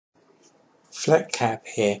Flat cap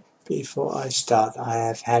here. Before I start, I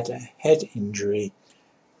have had a head injury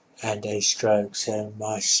and a stroke, so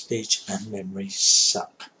my speech and memory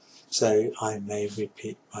suck. So I may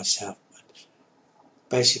repeat myself. But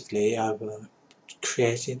basically, I was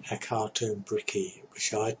creating a cartoon brickie,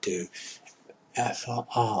 which I do for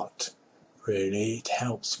art. Really, it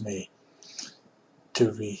helps me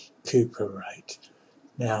to recuperate.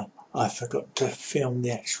 Now, I forgot to film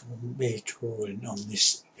the actual me drawing on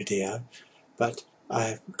this video, but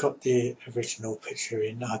I've got the original picture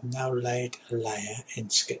in. I've now laid a layer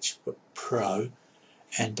in Sketchbook Pro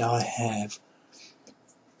and I have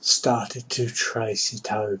started to trace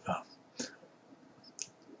it over.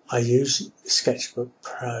 I use Sketchbook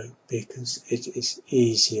Pro because it is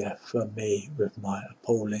easier for me with my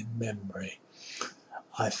appalling memory.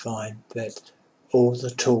 I find that all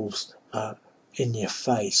the tools are in your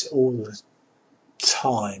face all the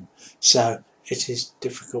time, so it is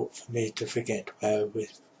difficult for me to forget, where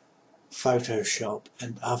with Photoshop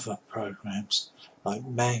and other programs like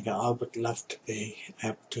Manga, I would love to be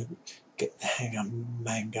able to get the hang of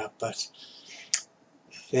Manga, but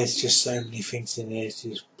there's just so many things in it,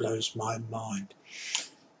 it blows my mind.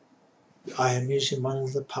 I am using one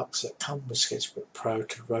of the pucks that come with Sketchbook Pro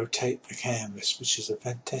to rotate the canvas, which is a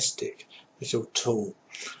fantastic little tool.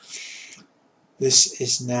 This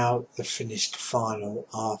is now the finished final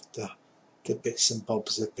after the bits and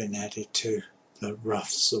bobs have been added to the rough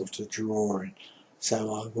sort of drawing.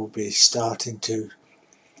 So I will be starting to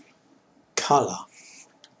colour.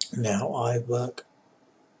 Now I work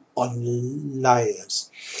on layers.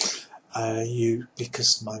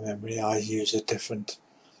 Because of my memory, I use a different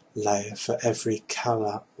layer for every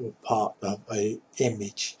colour or part of an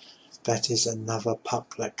image. That is another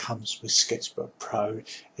puck that comes with Sketchbook Pro.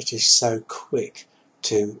 It is so quick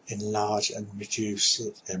to enlarge and reduce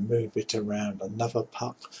it and move it around. Another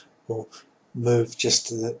puck will move just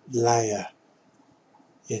the layer,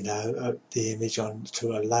 the image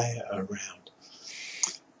onto a layer around.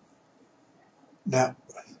 Now,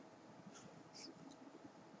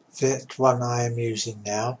 that one I am using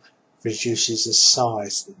now reduces the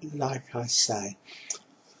size. Like I say,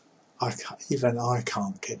 even I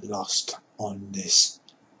can't get lost on this,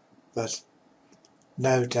 but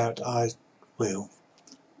no doubt I will.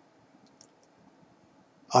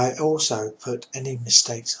 I also put any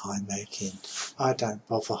mistakes I make in. I don't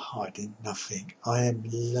bother hiding nothing. I am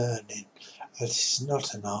learning. This is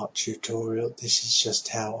not an art tutorial, this is just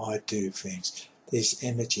how I do things. These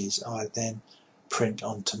images I then print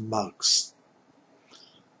onto mugs.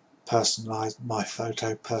 My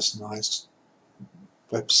photo personalised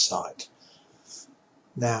website.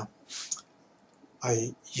 Now,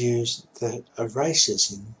 I use the erasers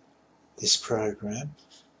in this program,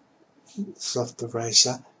 soft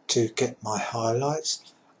eraser, to get my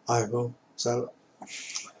highlights.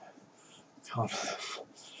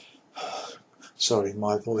 Sorry,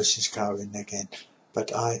 my voice is going again,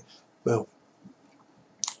 but I will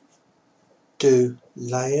do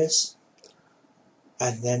layers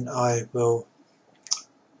and then I will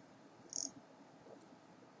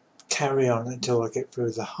carry on until I get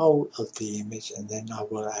through the whole of the image, and then I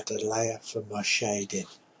will add a layer for my shading,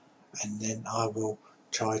 and then I will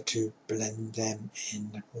try to blend them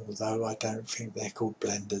in, although I don't think they're called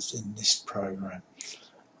blenders in this program,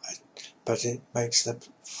 but it makes a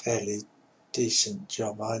fairly decent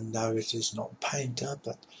job. I know it is not Painter,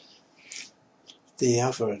 but the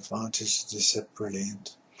other advantages of this are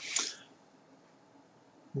brilliant.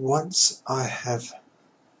 Once I have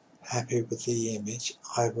happy with the image,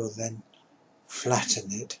 I will then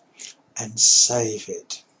flatten it and save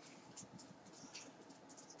it.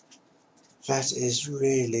 That is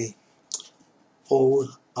really all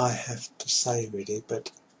I have to say really,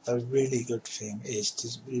 but a really good thing is to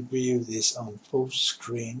review this on full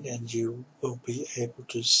screen and you will be able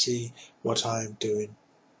to see what I am doing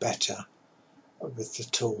better with the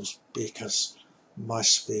tools, because my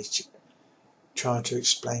speech, trying to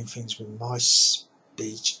explain things with my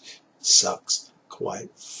speech sucks, quite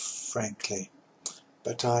frankly.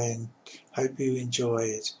 But I hope you enjoy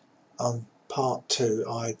it. On part 2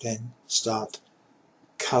 I then start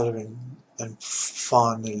colouring and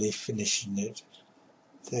finally finishing it,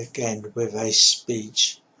 again with a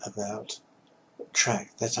speech about a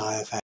track that I have had.